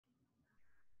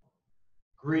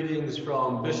Greetings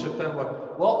from Bishop Fenwick.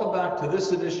 Welcome back to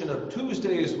this edition of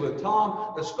Tuesdays with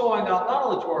Tom that's going out not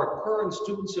only to our current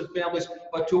students and families,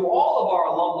 but to all of our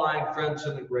alumni and friends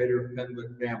in the greater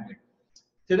Fenwick family.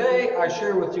 Today, I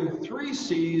share with you 3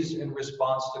 C's in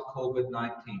response to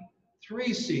COVID-19.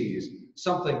 3 C's,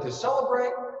 something to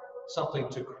celebrate, something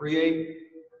to create,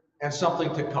 and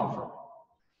something to comfort.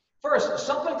 First,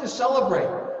 something to celebrate.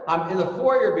 I'm in the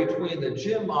foyer between the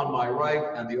gym on my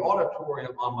right and the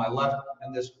auditorium on my left,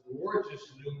 and this gorgeous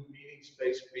new meeting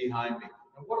space behind me.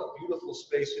 And what a beautiful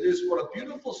space it is. What a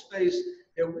beautiful space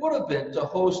it would have been to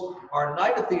host our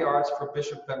Night at the Arts for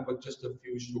Bishop Fenwick just a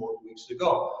few short weeks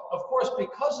ago. Of course,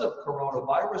 because of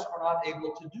coronavirus, we're not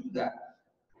able to do that.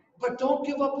 But don't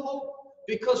give up hope,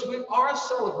 because we are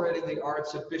celebrating the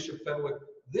arts at Bishop Fenwick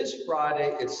this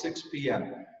Friday at 6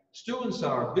 p.m. Students in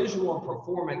our visual and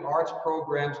performing arts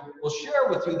programs will share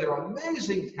with you their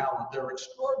amazing talent, their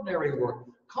extraordinary work.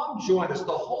 Come join us,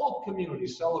 the whole community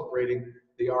celebrating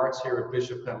the arts here at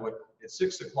Bishop Fenwick at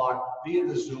 6 o'clock via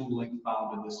the Zoom link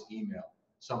found in this email.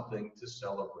 Something to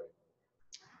celebrate.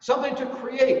 Something to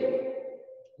create.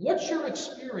 What's your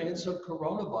experience of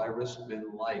coronavirus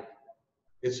been like?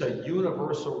 It's a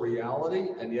universal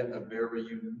reality and yet a very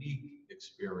unique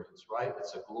experience, right?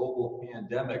 It's a global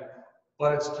pandemic,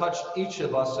 but it's touched each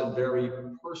of us in very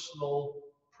personal,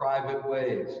 private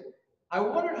ways. I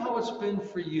wondered how it's been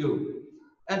for you.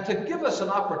 And to give us an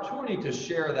opportunity to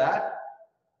share that,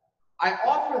 I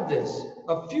offered this.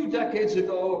 A few decades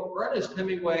ago, Ernest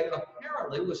Hemingway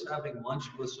apparently was having lunch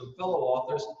with some fellow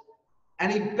authors,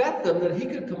 and he bet them that he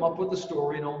could come up with a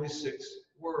story in only 6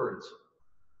 words.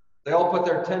 They all put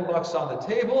their $10 on the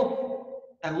table,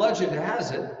 and legend has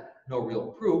it, no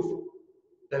real proof,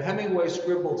 that Hemingway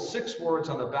scribbled 6 words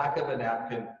on the back of a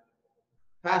napkin,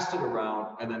 passed it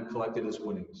around, and then collected his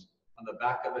winnings. On the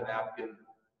back of a napkin,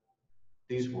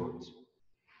 these words: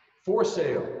 for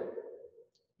sale,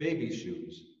 baby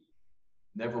shoes,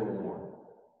 never worn.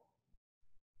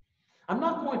 I'm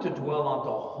not going to dwell on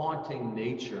the haunting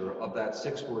nature of that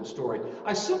 6-word story.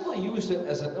 I simply used it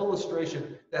as an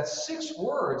illustration that 6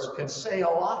 words can say a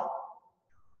lot.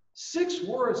 6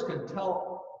 words can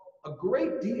tell a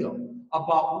great deal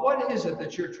about what is it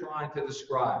that you're trying to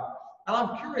describe. And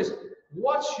I'm curious,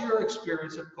 what's your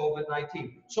experience of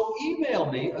COVID-19? So email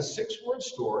me a 6-word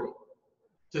story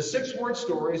to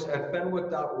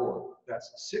 6wordstories@fenwick.org.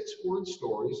 That's 6-word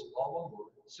stories, all one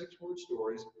word, 6-word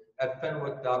stories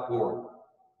 @fenwick.org.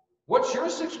 What's your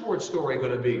 6-word story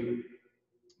going to be?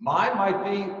 Mine might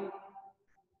be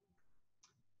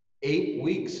 8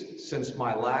 weeks since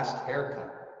my last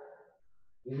haircut.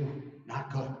 Ooh, not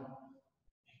good. 8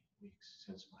 weeks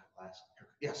since my last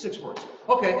haircut. Yeah, 6 words.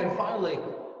 Okay, and finally,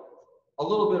 a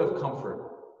little bit of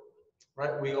comfort,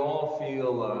 right? We all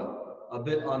feel a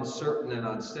bit uncertain and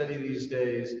unsteady these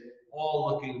days, all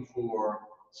looking for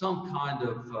some kind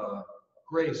of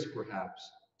grace,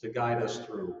 perhaps, to guide us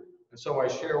through. And so I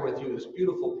share with you this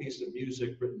beautiful piece of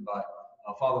music written by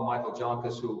Father Michael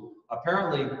Jonkas, who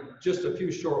apparently just a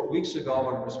few short weeks ago,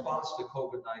 in response to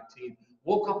COVID-19,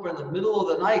 woke up in the middle of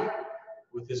the night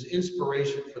with his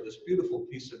inspiration for this beautiful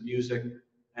piece of music.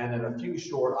 And in a few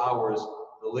short hours,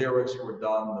 the lyrics were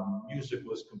done, the music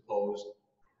was composed,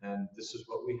 and this is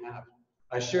what we have.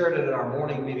 I shared it at our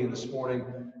morning meeting this morning.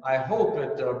 I hope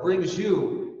it brings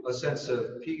you a sense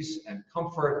of peace and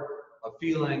comfort, a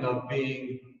feeling of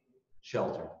being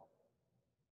sheltered.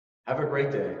 Have a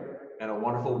great day and a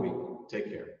wonderful week. Take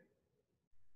care.